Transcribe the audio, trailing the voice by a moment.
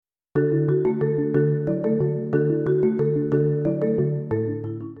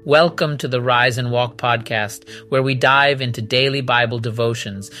Welcome to the Rise and Walk podcast, where we dive into daily Bible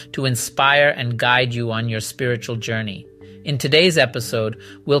devotions to inspire and guide you on your spiritual journey. In today's episode,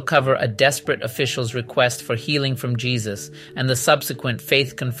 we'll cover a desperate official's request for healing from Jesus and the subsequent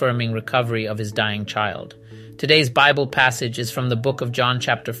faith-confirming recovery of his dying child. Today's Bible passage is from the book of John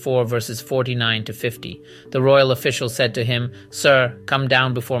chapter 4, verses 49 to 50. The royal official said to him, "Sir, come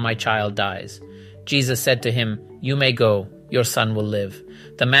down before my child dies." Jesus said to him, "You may go. Your son will live."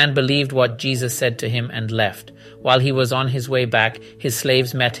 The man believed what Jesus said to him and left. While he was on his way back, his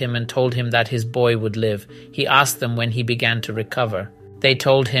slaves met him and told him that his boy would live. He asked them when he began to recover. They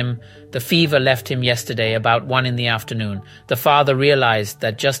told him, "The fever left him yesterday about 1 p.m. The father realized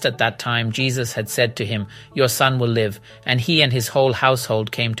that just at that time Jesus had said to him, "Your son will live," and he and his whole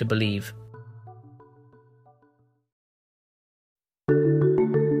household came to believe.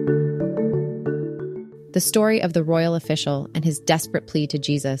 The story of the royal official and his desperate plea to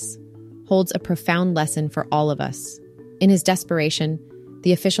Jesus holds a profound lesson for all of us. In his desperation,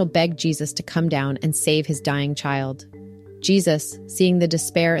 the official begged Jesus to come down and save his dying child. Jesus, seeing the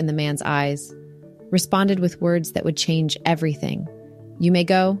despair in the man's eyes, responded with words that would change everything. "You may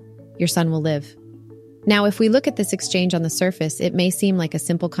go, your son will live." Now, if we look at this exchange on the surface, it may seem like a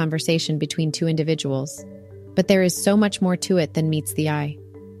simple conversation between two individuals, but there is so much more to it than meets the eye.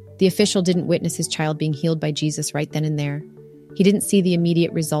 The official didn't witness his child being healed by Jesus right then and there. He didn't see the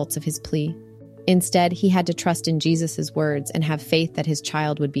immediate results of his plea. Instead, he had to trust in Jesus' words and have faith that his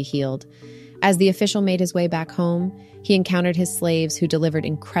child would be healed. As the official made his way back home, he encountered his slaves who delivered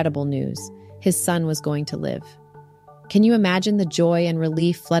incredible news. His son was going to live. Can you imagine the joy and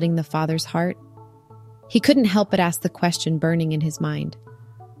relief flooding the father's heart? He couldn't help but ask the question burning in his mind.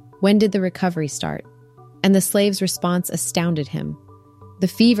 When did the recovery start? And the slave's response astounded him. The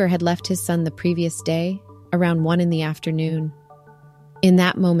fever had left his son the previous day, around 1 p.m. In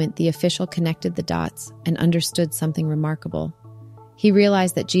that moment, the official connected the dots and understood something remarkable. He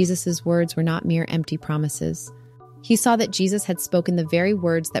realized that Jesus' words were not mere empty promises. He saw that Jesus had spoken the very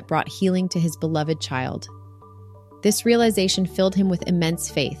words that brought healing to his beloved child. This realization filled him with immense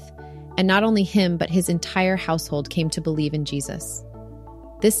faith, and not only him, but his entire household came to believe in Jesus.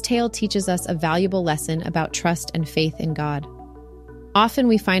 This tale teaches us a valuable lesson about trust and faith in God. Often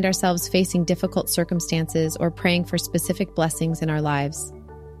we find ourselves facing difficult circumstances or praying for specific blessings in our lives.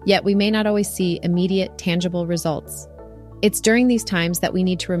 Yet we may not always see immediate, tangible results. It's during these times that we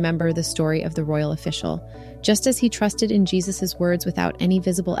need to remember the story of the royal official. Just as he trusted in Jesus' words without any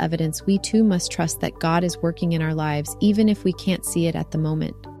visible evidence, we too must trust that God is working in our lives, even if we can't see it at the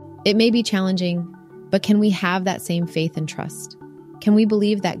moment. It may be challenging, but can we have that same faith and trust? Can we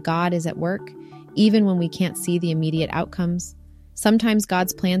believe that God is at work, even when we can't see the immediate outcomes? Sometimes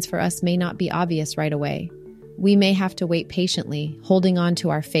God's plans for us may not be obvious right away. We may have to wait patiently, holding on to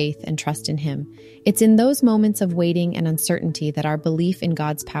our faith and trust in Him. It's in those moments of waiting and uncertainty that our belief in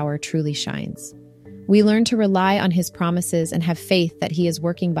God's power truly shines. We learn to rely on His promises and have faith that He is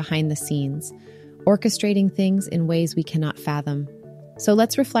working behind the scenes, orchestrating things in ways we cannot fathom. So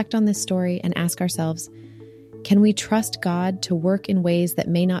let's reflect on this story and ask ourselves, can we trust God to work in ways that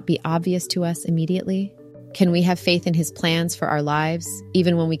may not be obvious to us immediately? Can we have faith in His plans for our lives,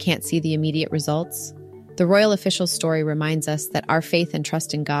 even when we can't see the immediate results? The royal official's story reminds us that our faith and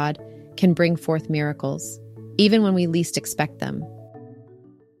trust in God can bring forth miracles, even when we least expect them.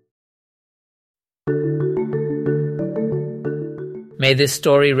 May this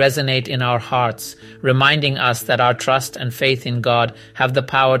story resonate in our hearts, reminding us that our trust and faith in God have the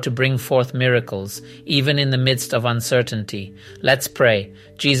power to bring forth miracles, even in the midst of uncertainty. Let's pray.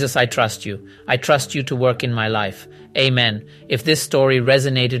 Jesus, I trust you. I trust you to work in my life. Amen. If this story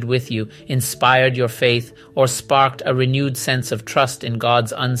resonated with you, inspired your faith, or sparked a renewed sense of trust in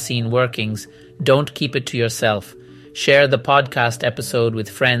God's unseen workings, don't keep it to yourself. Share the podcast episode with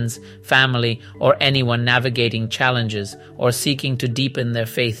friends, family, or anyone navigating challenges or seeking to deepen their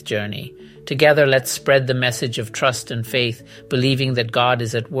faith journey. Together, let's spread the message of trust and faith, believing that God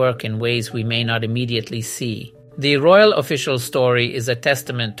is at work in ways we may not immediately see. The royal official's story is a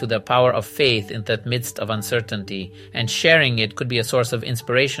testament to the power of faith in the midst of uncertainty, and sharing it could be a source of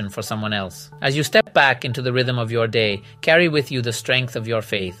inspiration for someone else. As you step back into the rhythm of your day, carry with you the strength of your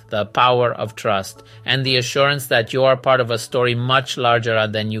faith, the power of trust, and the assurance that you are part of a story much larger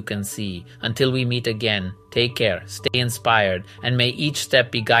than you can see. Until we meet again, take care, stay inspired, and may each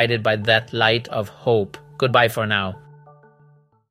step be guided by that light of hope. Goodbye for now.